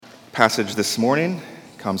Passage this morning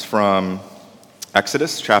comes from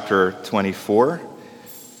Exodus chapter 24.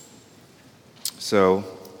 So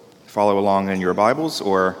follow along in your Bibles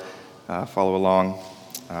or follow along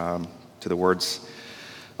to the words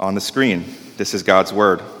on the screen. This is God's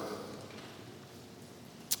word.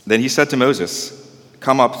 Then he said to Moses,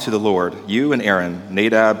 "Come up to the Lord, you and Aaron,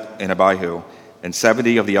 Nadab and Abihu, and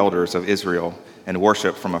 70 of the elders of Israel, and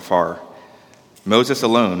worship from afar. Moses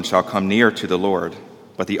alone shall come near to the Lord,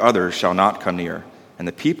 but the others shall not come near, and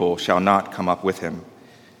the people shall not come up with him."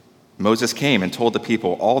 Moses came and told the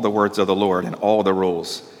people all the words of the Lord and all the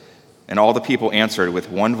rules. And all the people answered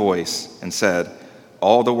with one voice and said,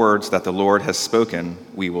 "All the words that the Lord has spoken,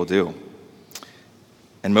 we will do."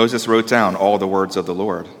 And Moses wrote down all the words of the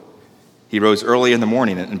Lord. He rose early in the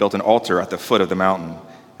morning and built an altar at the foot of the mountain,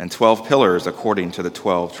 and 12 pillars according to the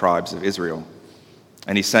 12 tribes of Israel.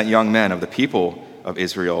 And he sent young men of the people of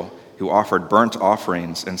Israel who offered burnt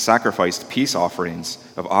offerings and sacrificed peace offerings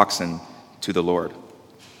of oxen to the Lord.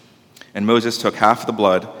 And Moses took half the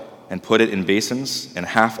blood and put it in basins, and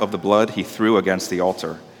half of the blood he threw against the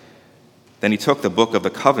altar. Then he took the book of the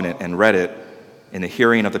covenant and read it in the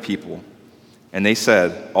hearing of the people. And they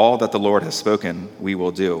said, "All that the Lord has spoken we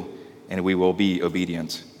will do, and we will be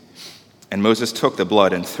obedient." And Moses took the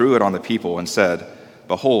blood and threw it on the people and said,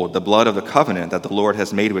 "Behold, the blood of the covenant that the Lord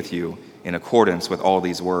has made with you in accordance with all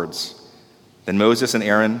these words." Then Moses and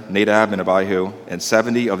Aaron, Nadab and Abihu, and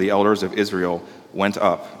 70 of the elders of Israel went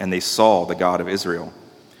up, and they saw the God of Israel.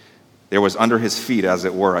 There was under his feet, as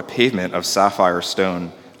it were, a pavement of sapphire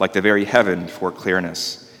stone, like the very heaven for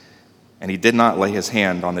clearness. And he did not lay his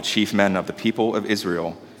hand on the chief men of the people of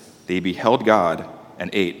Israel. They beheld God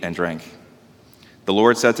and ate and drank. The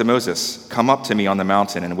Lord said to Moses, "Come up to me on the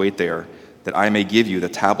mountain and wait there, that I may give you the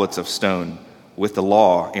tablets of stone with the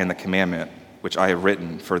law and the commandment, which I have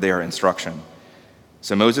written for their instruction."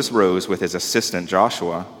 So Moses rose with his assistant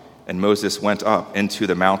Joshua, and Moses went up into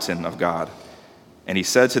the mountain of God. And he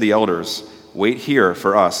said to the elders, "Wait here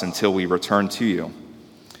for us until we return to you.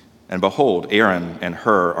 And behold, Aaron and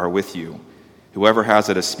Hur are with you. Whoever has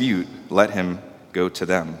a dispute, let him go to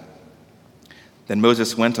them." Then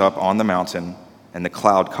Moses went up on the mountain, and the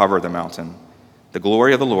cloud covered the mountain. The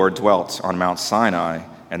glory of the Lord dwelt on Mount Sinai,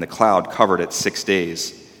 and the cloud covered it 6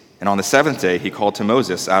 days. And on the 7th day he called to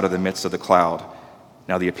Moses out of the midst of the cloud.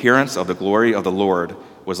 Now the appearance of the glory of the Lord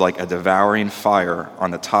was like a devouring fire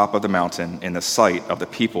on the top of the mountain in the sight of the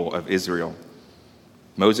people of Israel.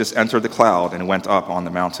 Moses entered the cloud and went up on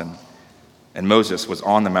the mountain. And Moses was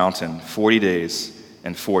on the mountain 40 days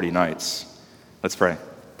and 40 nights. Let's pray.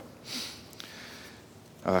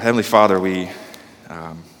 Heavenly Father, we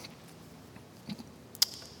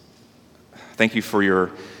thank you for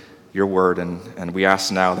your word, and we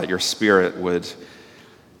ask now that your Spirit would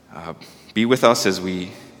be with us as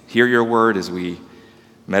we hear your word, as we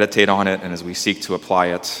meditate on it, and as we seek to apply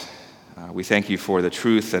it. We thank you for the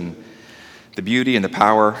truth and the beauty and the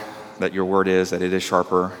power that your word is, that it is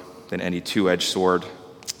sharper than any two-edged sword.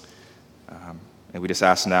 And we just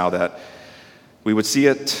ask now that we would see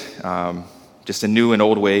it just in new and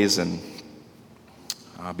old ways and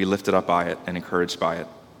be lifted up by it and encouraged by it.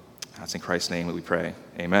 That's in Christ's name that we pray.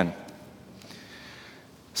 Amen.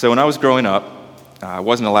 So when I was growing up, I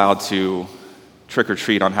wasn't allowed to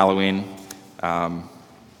trick-or-treat on Halloween,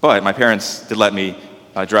 but my parents did let me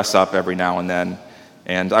dress up every now and then.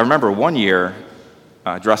 And I remember one year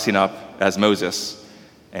dressing up as Moses,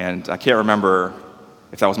 and I can't remember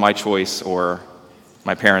if that was my choice or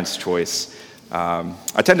my parents' choice.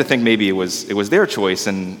 I tend to think maybe it was their choice,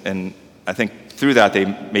 and I think through that they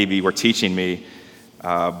maybe were teaching me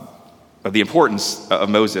of the importance of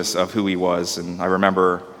Moses, of who he was. And I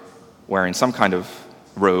remember wearing some kind of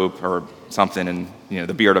robe or something, and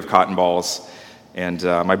the beard of cotton balls. And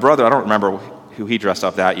my brother, I don't remember who he dressed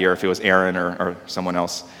up that year, if it was Aaron or someone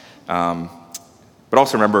else. But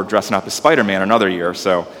also remember dressing up as Spider-Man another year.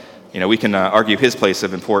 So, we can argue his place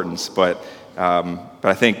of importance, but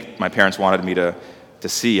I think my parents wanted me to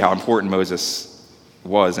see how important Moses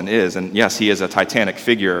was and is. And yes, he is a titanic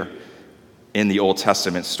figure in the Old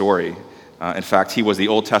Testament story. In fact, he was the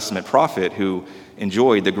Old Testament prophet who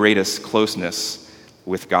enjoyed the greatest closeness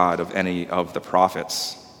with God of any of the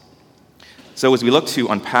prophets. So as we look to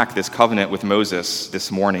unpack this covenant with Moses this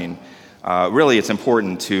morning, really it's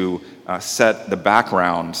important to set the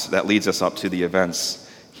background that leads us up to the events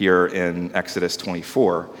here in Exodus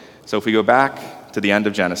 24. So if we go back to the end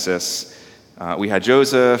of Genesis, we had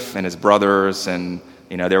Joseph and his brothers, and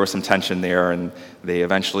there was some tension there, and they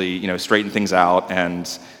eventually straightened things out, and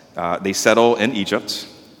they settle in Egypt,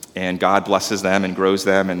 and God blesses them and grows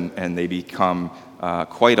them, and they become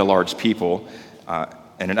quite a large people.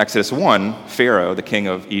 And in Exodus 1, Pharaoh, the king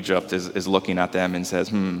of Egypt, is looking at them and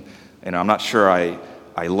says, I'm not sure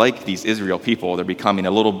I like these Israel people. They're becoming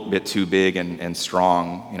a little bit too big and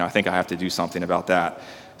strong. I think I have to do something about that.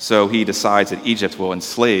 So he decides that Egypt will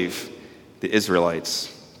enslave the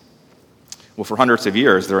Israelites. Well, for hundreds of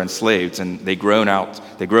years, they're enslaved, and they groan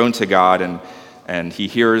to God, and he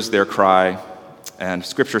hears their cry, and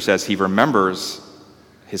Scripture says he remembers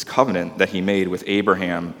his covenant that he made with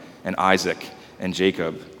Abraham and Isaac and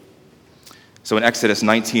Jacob. So in Exodus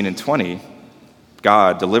 19 and 20,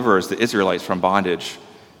 God delivers the Israelites from bondage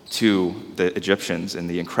to the Egyptians in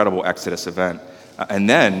the incredible Exodus event, and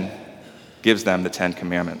then gives them the Ten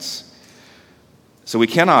Commandments. So we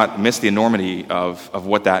cannot miss the enormity of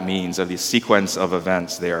what that means, of the sequence of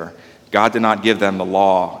events there. God did not give them the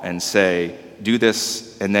law and say, do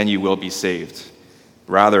this and then you will be saved.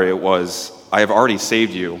 Rather, it was, I have already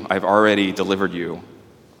saved you. I have already delivered you.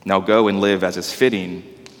 Now go and live as is fitting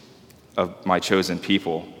of my chosen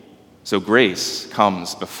people. So grace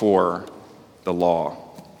comes before the law.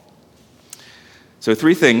 So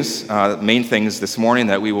three things, main things this morning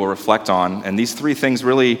that we will reflect on, and these three things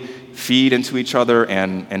really feed into each other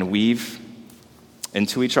and weave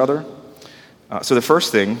into each other. So the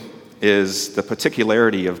first thing is the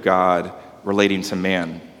particularity of God relating to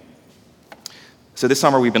man. So this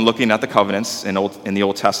summer we've been looking at the covenants in the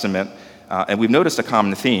Old Testament, and we've noticed a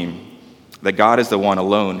common theme, that God is the one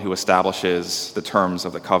alone who establishes the terms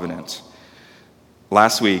of the covenant.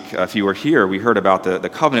 Last week, if you were here, we heard about the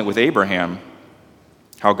covenant with Abraham,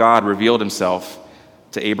 how God revealed himself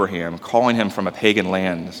to Abraham, calling him from a pagan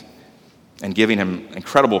land and giving him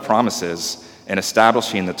incredible promises and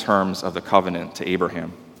establishing the terms of the covenant to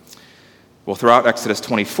Abraham. Well, throughout Exodus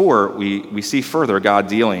 24, we see further God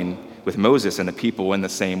dealing with Moses and the people in the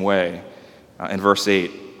same way. In verse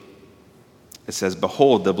 8, it says,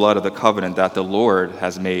 "Behold the blood of the covenant that the Lord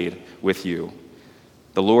has made with you."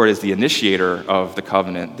 The Lord is the initiator of the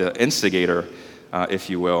covenant, the instigator, if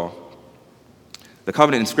you will. The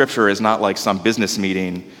covenant in Scripture is not like some business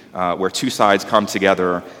meeting where two sides come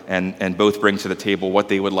together and both bring to the table what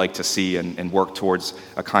they would like to see and work towards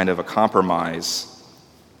a kind of a compromise.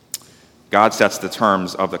 God sets the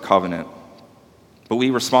terms of the covenant. But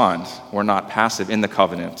we respond. We're not passive in the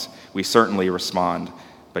covenant. We certainly respond,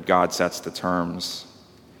 but God sets the terms.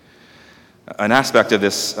 An aspect of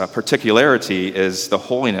this particularity is the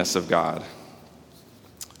holiness of God.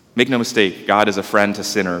 Make no mistake, God is a friend to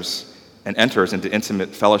sinners and enters into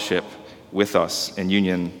intimate fellowship with us in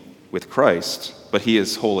union with Christ, but he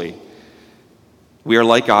is holy. We are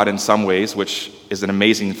like God in some ways, which is an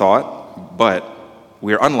amazing thought, but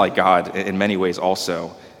we are unlike God in many ways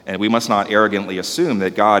also. And we must not arrogantly assume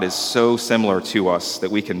that God is so similar to us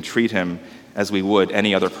that we can treat him as we would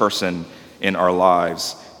any other person in our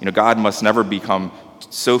lives. God must never become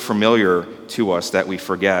so familiar to us that we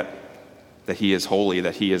forget that he is holy,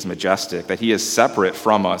 that he is majestic, that he is separate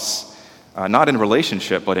from us, not in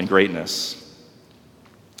relationship, but in greatness.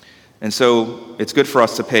 And so it's good for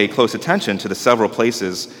us to pay close attention to the several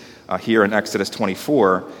places here in Exodus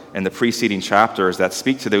 24 and the preceding chapters that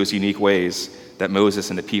speak to those unique ways that Moses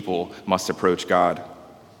and the people must approach God.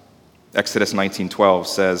 Exodus 19:12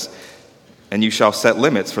 says, "And you shall set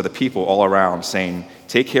limits for the people all around, saying,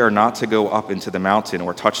 take care not to go up into the mountain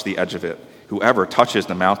or touch the edge of it. Whoever touches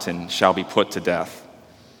the mountain shall be put to death."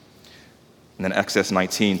 And then Exodus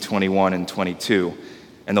 19:21 and 22,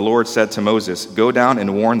 "And the Lord said to Moses, go down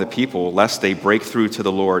and warn the people, lest they break through to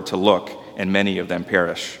the Lord to look, and many of them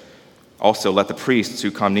perish. Also let the priests who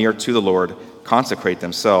come near to the Lord consecrate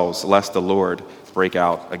themselves, lest the Lord break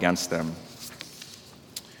out against them."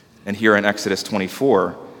 And here in Exodus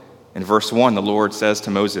 24, in verse 1, the Lord says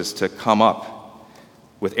to Moses to come up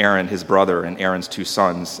with Aaron, his brother, and Aaron's 2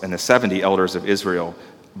 sons, and the 70 elders of Israel,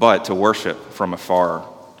 but to worship from afar.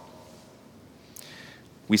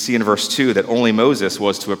 We see in verse 2 that only Moses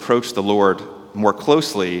was to approach the Lord more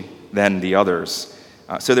closely than the others.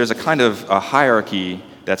 So there's a kind of a hierarchy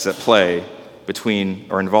that's at play between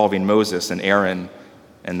or involving Moses and Aaron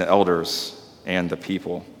and the elders and the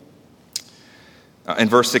people. In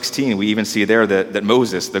verse 16, we even see there that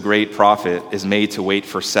Moses, the great prophet, is made to wait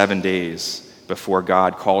for 7 days before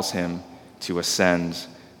God calls him to ascend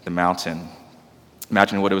the mountain.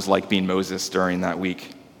 Imagine what it was like being Moses during that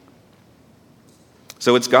week.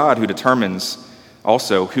 So it's God who determines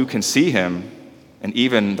also who can see him and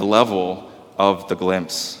even the level of the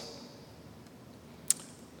glimpse.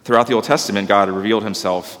 Throughout the Old Testament, God revealed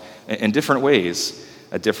himself in different ways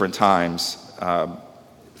at different times,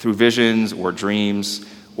 through visions or dreams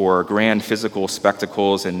or grand physical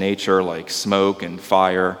spectacles in nature like smoke and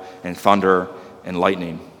fire and thunder and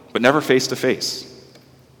lightning, but never face to face.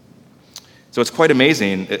 So it's quite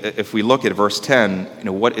amazing if we look at verse 10,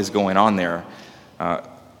 what is going on there,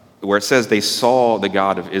 where it says they saw the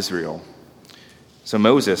God of Israel. So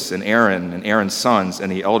Moses and Aaron's sons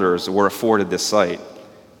and the elders were afforded this sight,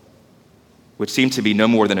 which seemed to be no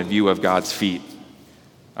more than a view of God's feet,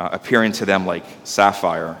 appearing to them like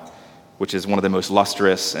sapphire, which is one of the most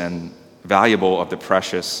lustrous and valuable of the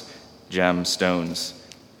precious gemstones.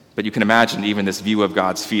 But you can imagine even this view of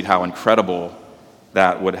God's feet, how incredible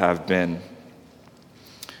that would have been.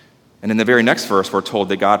 And in the very next verse, we're told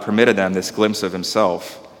that God permitted them this glimpse of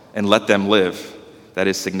himself and let them live. That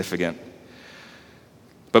is significant.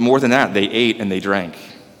 But more than that, they ate and they drank.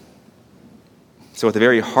 So at the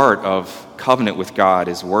very heart of covenant with God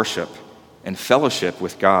is worship and fellowship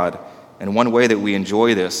with God. And one way that we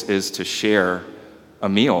enjoy this is to share a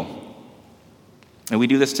meal. And we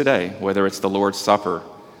do this today, whether it's the Lord's Supper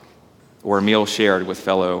or a meal shared with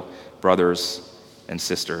fellow brothers and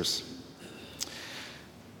sisters.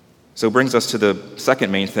 So it brings us to the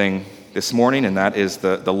second main thing this morning, and that is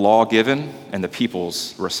the law given and the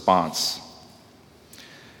people's response.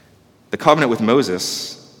 The covenant with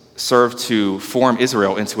Moses served to form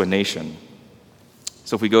Israel into a nation.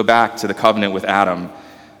 So if we go back to the covenant with Adam,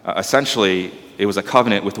 essentially it was a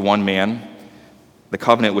covenant with one man. The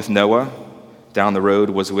covenant with Noah down the road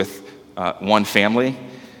was with one family,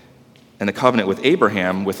 and the covenant with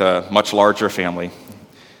Abraham with a much larger family.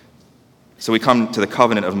 So we come to the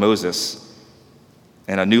covenant of Moses,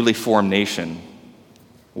 and a newly formed nation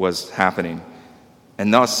was happening.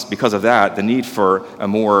 And thus, because of that, the need for a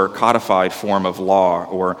more codified form of law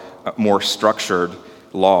or a more structured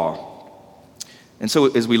law. And so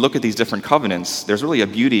as we look at these different covenants, there's really a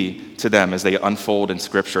beauty to them as they unfold in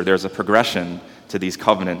Scripture. There's a progression to these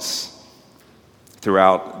covenants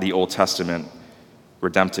throughout the Old Testament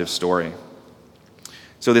redemptive story.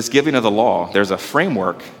 So this giving of the law, there's a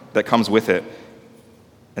framework that comes with it,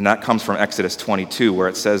 and that comes from Exodus 22, where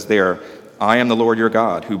it says there, I am the Lord your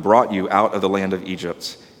God, who brought you out of the land of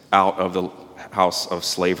Egypt, out of the house of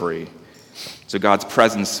slavery. So God's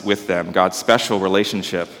presence with them, God's special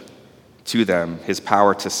relationship to them, his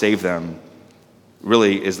power to save them,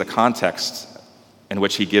 really is the context in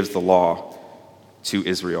which he gives the law to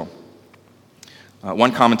Israel.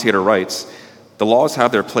 One commentator writes, the laws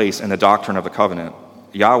have their place in the doctrine of the covenant.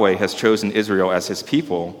 Yahweh has chosen Israel as his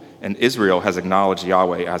people, and Israel has acknowledged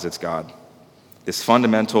Yahweh as its God. This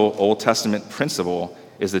fundamental Old Testament principle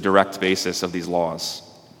is the direct basis of these laws.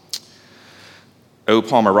 O.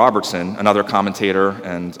 Palmer Robertson, another commentator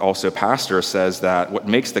and also pastor, says that what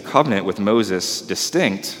makes the covenant with Moses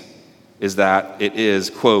distinct is that it is,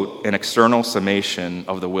 quote, an external summation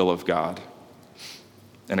of the will of God.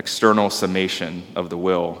 An external summation of the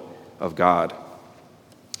will of God.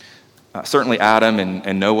 Certainly Adam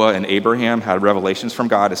and Noah and Abraham had revelations from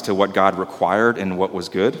God as to what God required and what was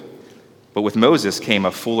good. But with Moses came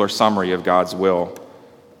a fuller summary of God's will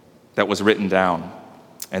that was written down.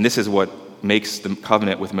 And this is what makes the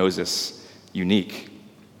covenant with Moses unique.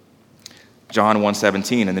 John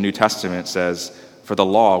 1:17 in the New Testament says, for the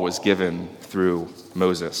law was given through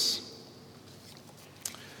Moses.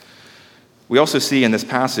 We also see in this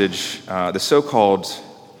passage the so-called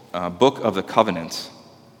Book of the Covenant.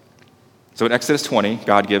 So in Exodus 20,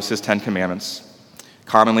 God gives his 10 commandments,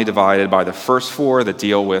 commonly divided by the first 4 that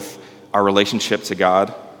deal with our relationship to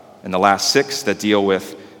God, and the last 6 that deal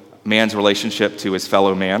with man's relationship to his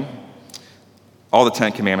fellow man. All the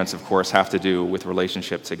 10 commandments, of course, have to do with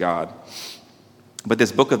relationship to God. But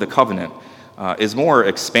this Book of the Covenant is more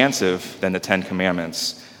expansive than the 10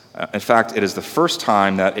 commandments. In fact, it is the first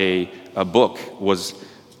time that a book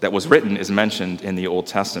that was written is mentioned in the Old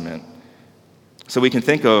Testament. So we can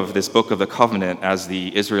think of this Book of the Covenant as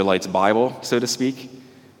the Israelites' Bible, so to speak,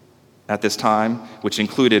 at this time, which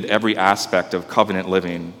included every aspect of covenant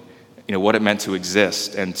living, what it meant to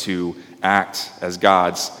exist and to act as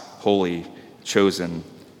God's holy, chosen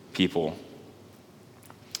people.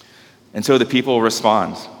 And so the people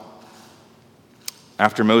respond.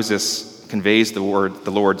 After Moses conveys the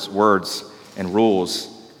Lord's words and rules,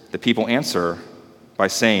 the people answer by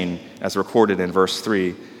saying, as recorded in verse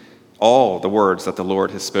 3, all the words that the Lord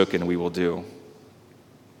has spoken we will do.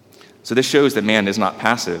 So this shows that man is not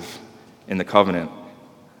passive in the covenant.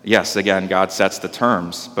 Yes, again, God sets the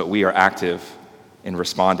terms, but we are active in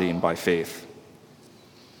responding by faith.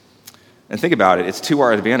 And think about it, it's to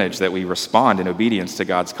our advantage that we respond in obedience to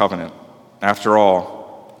God's covenant. After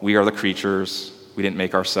all, we are the creatures, we didn't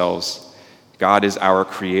make ourselves. God is our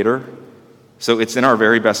creator, so it's in our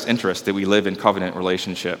very best interest that we live in covenant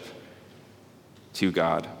relationship to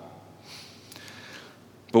God.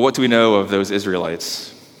 But what do we know of those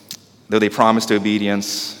Israelites? Though they promised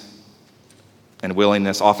obedience, and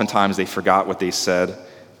willingness. Oftentimes they forgot what they said.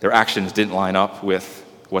 Their actions didn't line up with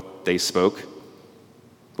what they spoke.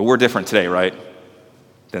 But we're different today, right,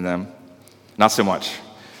 than them? Not so much.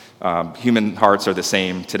 Human hearts are the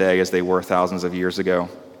same today as they were thousands of years ago.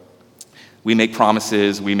 We make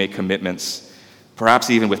promises, we make commitments, perhaps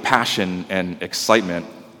even with passion and excitement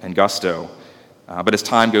and gusto. But as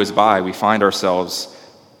time goes by, we find ourselves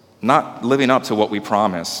not living up to what we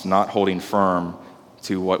promised, not holding firm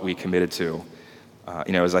to what we committed to.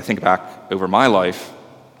 As I think back over my life,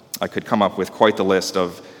 I could come up with quite the list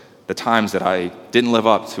of the times that I didn't live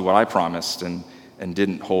up to what I promised and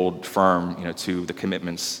didn't hold firm, to the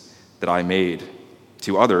commitments that I made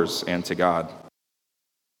to others and to God.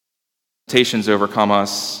 Temptations overcome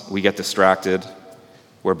us. We get distracted.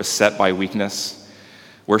 We're beset by weakness.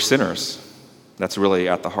 We're sinners. That's really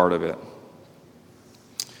at the heart of it.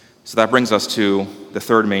 So that brings us to the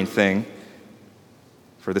third main thing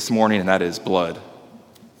for this morning, and that is blood.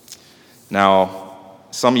 Now,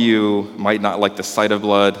 some of you might not like the sight of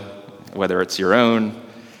blood, whether it's your own,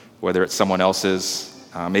 whether it's someone else's.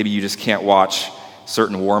 Maybe you just can't watch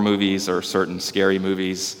certain war movies or certain scary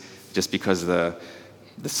movies just because the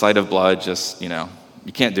sight of blood just, you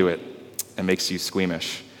can't do it. It makes you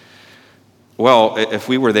squeamish. Well, if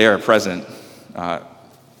we were there present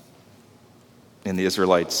in the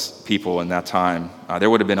Israelites' people in that time, there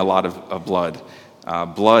would have been a lot of blood.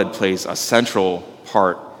 Blood plays a central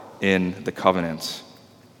part in the covenant.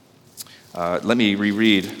 Let me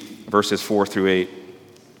reread verses 4 through 8.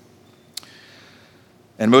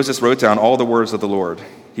 And Moses wrote down all the words of the Lord.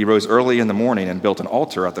 He rose early in the morning and built an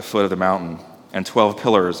altar at the foot of the mountain, and 12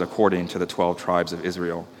 pillars according to the 12 tribes of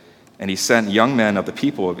Israel. And he sent young men of the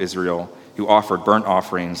people of Israel who offered burnt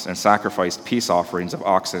offerings and sacrificed peace offerings of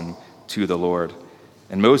oxen to the Lord.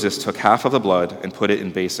 And Moses took half of the blood and put it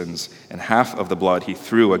in basins, and half of the blood he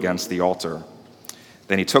threw against the altar.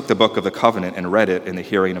 Then he took the book of the covenant and read it in the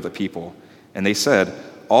hearing of the people. And they said,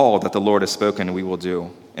 "All that the Lord has spoken we will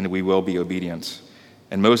do, and we will be obedient."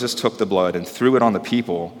 And Moses took the blood and threw it on the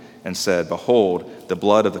people and said, "Behold, the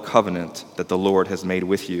blood of the covenant that the Lord has made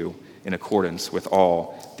with you in accordance with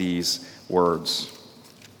all these words."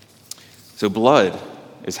 So blood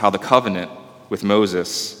is how the covenant with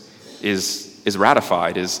Moses is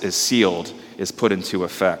ratified, is sealed, is put into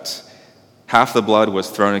effect. Half the blood was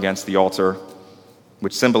thrown against the altar,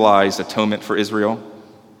 which symbolized atonement for Israel,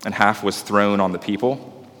 and half was thrown on the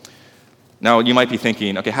people. Now, you might be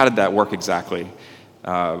thinking, okay, how did that work exactly?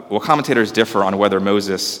 Well, commentators differ on whether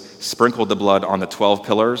Moses sprinkled the blood on the 12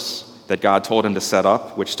 pillars that God told him to set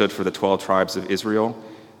up, which stood for the 12 tribes of Israel,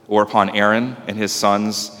 or upon Aaron and his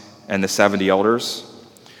sons and the 70 elders.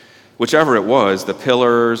 Whichever it was, the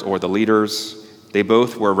pillars or the leaders, they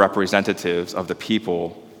both were representatives of the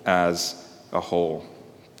people as a whole.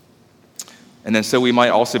 And then so we might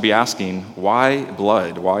also be asking, why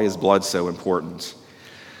blood? Why is blood so important?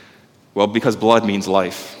 Well, because blood means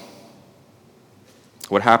life.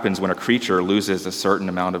 What happens when a creature loses a certain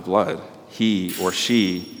amount of blood? He or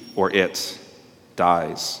she or it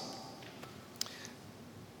dies.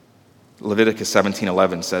 Leviticus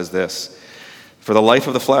 17:11 says this, "For the life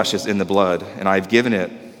of the flesh is in the blood, and I have given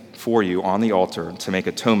it for you on the altar to make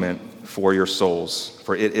atonement for your souls,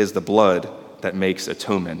 for it is the blood that makes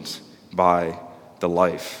atonement by the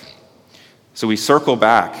life." So we circle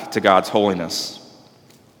back to God's holiness,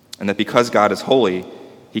 and that because God is holy,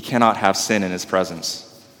 he cannot have sin in his presence.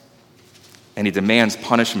 And he demands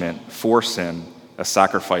punishment for sin, a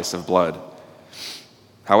sacrifice of blood.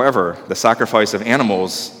 However, the sacrifice of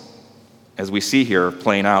animals, as we see here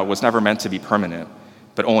playing out, was never meant to be permanent,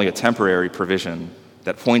 but only a temporary provision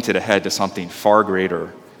that pointed ahead to something far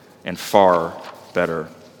greater and far better.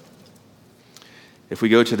 If we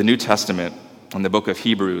go to the New Testament, in the book of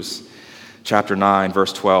Hebrews, chapter 9,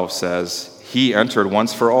 verse 12 says, "He entered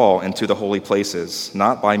once for all into the holy places,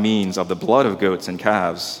 not by means of the blood of goats and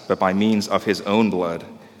calves, but by means of his own blood,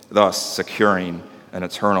 thus securing an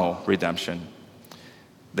eternal redemption."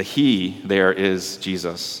 The he there is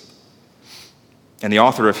Jesus. And the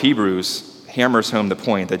author of Hebrews hammers home the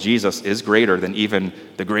point that Jesus is greater than even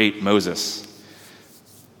the great Moses.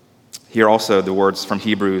 Here also the words from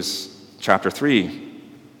Hebrews chapter 3,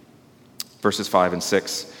 verses 5 and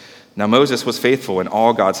 6. "Now Moses was faithful in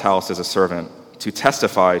all God's house as a servant, to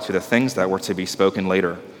testify to the things that were to be spoken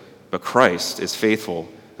later. But Christ is faithful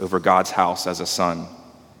over God's house as a son.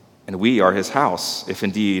 And we are his house, if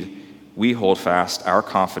indeed we hold fast our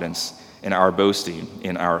confidence and our boasting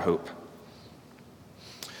in our hope."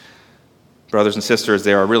 Brothers and sisters,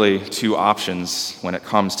 there are really two options when it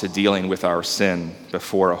comes to dealing with our sin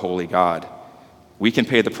before a holy God. We can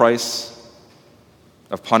pay the price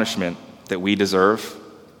of punishment that we deserve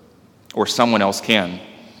or someone else can,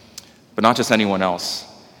 but not just anyone else.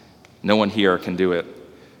 No one here can do it.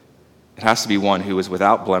 It has to be one who is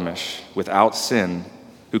without blemish, without sin,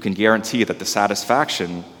 who can guarantee that the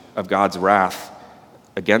satisfaction of God's wrath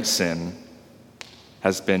against sin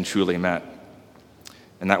has been truly met.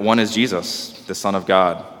 And that one is Jesus, the Son of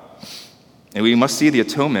God. And we must see the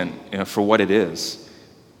atonement for what it is,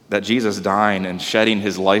 that Jesus dying and shedding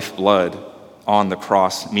his lifeblood on the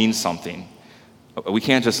cross means something. We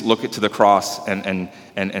can't just look to the cross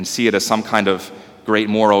and see it as some kind of great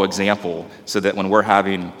moral example so that when we're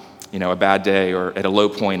having a bad day or at a low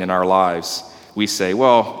point in our lives, we say,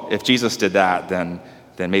 well, if Jesus did that, then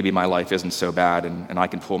maybe my life isn't so bad and I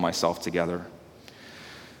can pull myself together.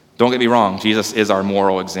 Don't get me wrong, Jesus is our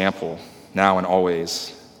moral example, now and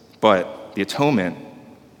always. But the atonement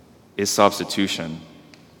is substitution.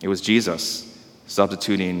 It was Jesus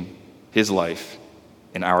substituting his life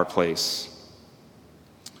in our place.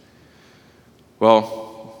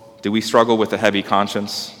 Well, do we struggle with a heavy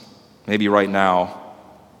conscience? Maybe right now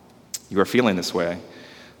you are feeling this way.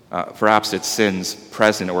 Perhaps it's sins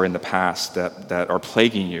present or in the past that are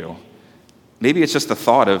plaguing you. Maybe it's just the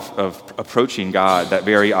thought of approaching God, that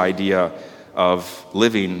very idea of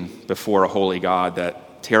living before a holy God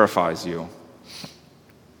that terrifies you.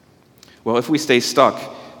 Well, if we stay stuck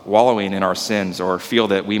wallowing in our sins or feel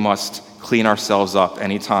that we must clean ourselves up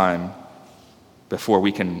anytime before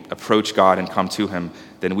we can approach God and come to him,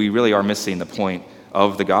 then we really are missing the point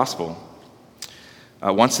of the gospel.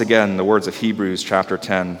 Once again, the words of Hebrews chapter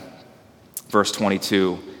 10, verse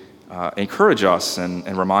 22, encourage us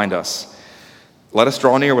and remind us, let us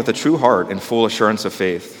draw near with a true heart and full assurance of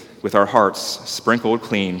faith, with our hearts sprinkled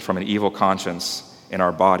clean from an evil conscience and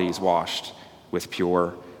our bodies washed with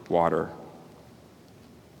pure water.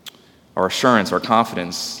 Our assurance, our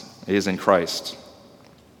confidence is in Christ.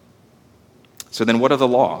 So then what of the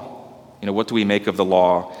law? What do we make of the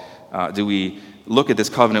law? Do we look at this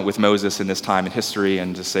covenant with Moses in this time in history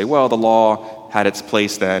and just say, well, the law had its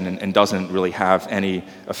place then and doesn't really have any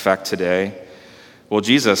effect today? Well,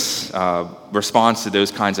 Jesus responds to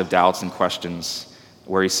those kinds of doubts and questions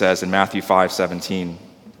where he says in Matthew 5:17,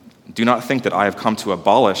 do not think that I have come to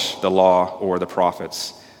abolish the law or the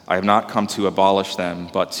prophets. I have not come to abolish them,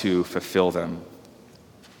 but to fulfill them.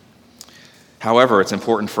 However, it's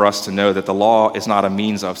important for us to know that the law is not a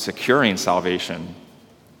means of securing salvation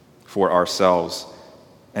for ourselves.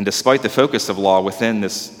 And despite the focus of law within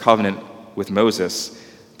this covenant with Moses,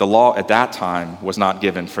 the law at that time was not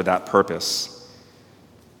given for that purpose.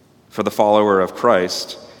 For the follower of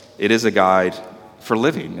Christ, it is a guide for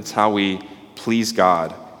living. It's how we please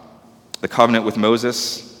God. The covenant with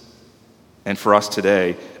Moses, and for us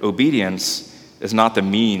today, obedience is not the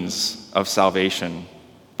means of salvation,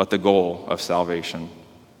 but the goal of salvation,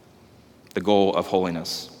 the goal of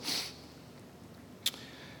holiness.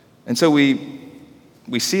 And so we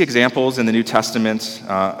see examples in the New Testament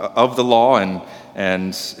of the law,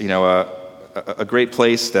 and a great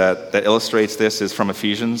place that illustrates this is from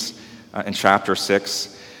Ephesians in chapter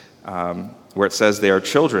 6, where it says, "They are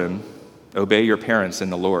children, obey your parents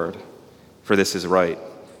in the Lord, for this is right.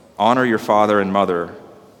 Honor your father and mother.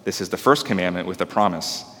 This is the first commandment with a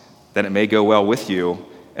promise, that it may go well with you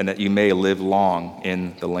and that you may live long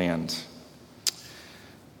in the land."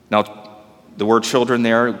 Now, the word children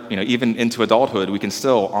there, even into adulthood, we can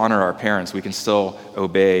still honor our parents. We can still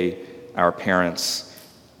obey our parents.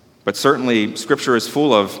 But certainly, Scripture is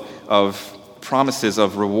full of promises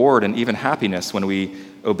of reward and even happiness when we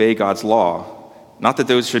obey God's law. Not that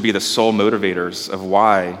those should be the sole motivators of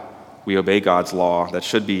why we obey God's law. That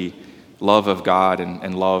should be love of God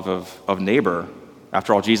and love of neighbor.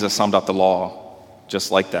 After all, Jesus summed up the law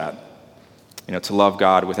just like that. To love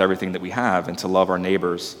God with everything that we have and to love our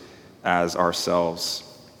neighbors as ourselves.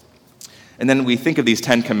 And then we think of these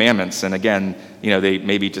 10 commandments, and again, they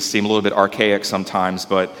maybe just seem a little bit archaic sometimes,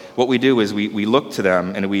 but what we do is we look to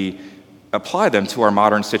them and we apply them to our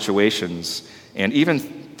modern situations and even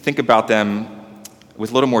think about them with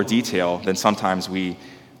a little more detail than sometimes we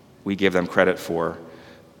give them credit for.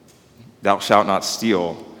 Thou shalt not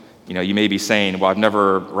steal. You may be saying, well, I've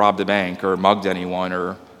never robbed a bank or mugged anyone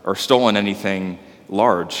or stolen anything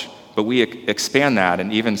large. But we expand that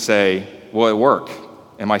and even say, well, at work,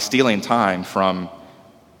 am I stealing time from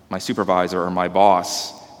my supervisor or my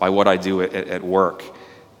boss by what I do at work?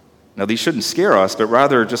 Now, these shouldn't scare us, but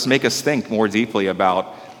rather just make us think more deeply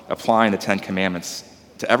about applying the 10 Commandments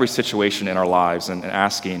to every situation in our lives and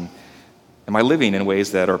asking, am I living in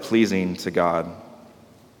ways that are pleasing to God?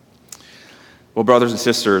 Well, brothers and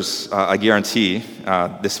sisters, I guarantee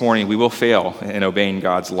this morning we will fail in obeying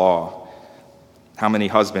God's law. How many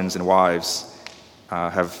husbands and wives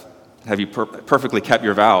have you perfectly kept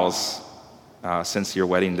your vows since your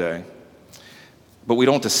wedding day? But we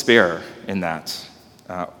don't despair in that.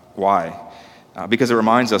 Why? Because it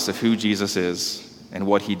reminds us of who Jesus is and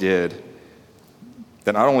what he did.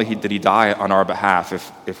 That not only did he die on our behalf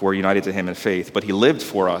if we're united to him in faith, but he lived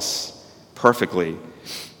for us perfectly.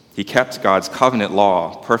 He kept God's covenant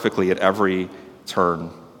law perfectly at every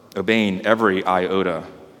turn, obeying every iota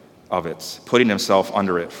of it, putting himself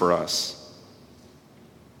under it for us.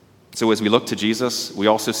 So as we look to Jesus, we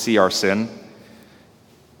also see our sin.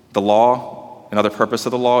 The law, another purpose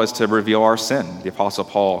of the law is to reveal our sin. The Apostle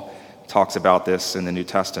Paul talks about this in the New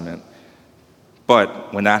Testament.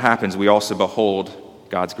 But when that happens, we also behold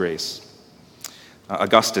God's grace.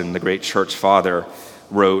 Augustine, the great church father,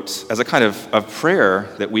 wrote as a kind of prayer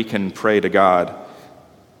that we can pray to God,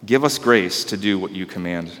 "Give us grace to do what you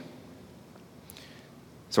command."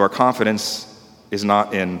 So our confidence is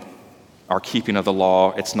not in our keeping of the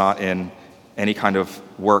law. It's not in any kind of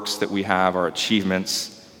works that we have, our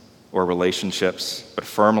achievements or relationships, but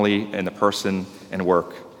firmly in the person and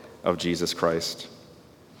work of Jesus Christ.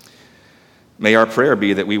 May our prayer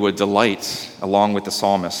be that we would delight along with the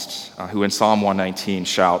psalmist who in Psalm 119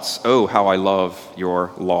 shouts, "Oh, how I love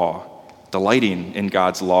your law," delighting in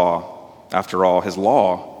God's law. After all, his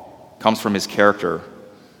law comes from his character.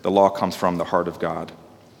 The law comes from the heart of God.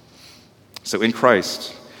 So in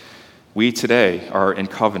Christ, we today are in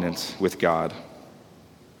covenant with God,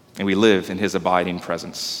 and we live in his abiding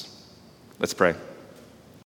presence. Let's pray.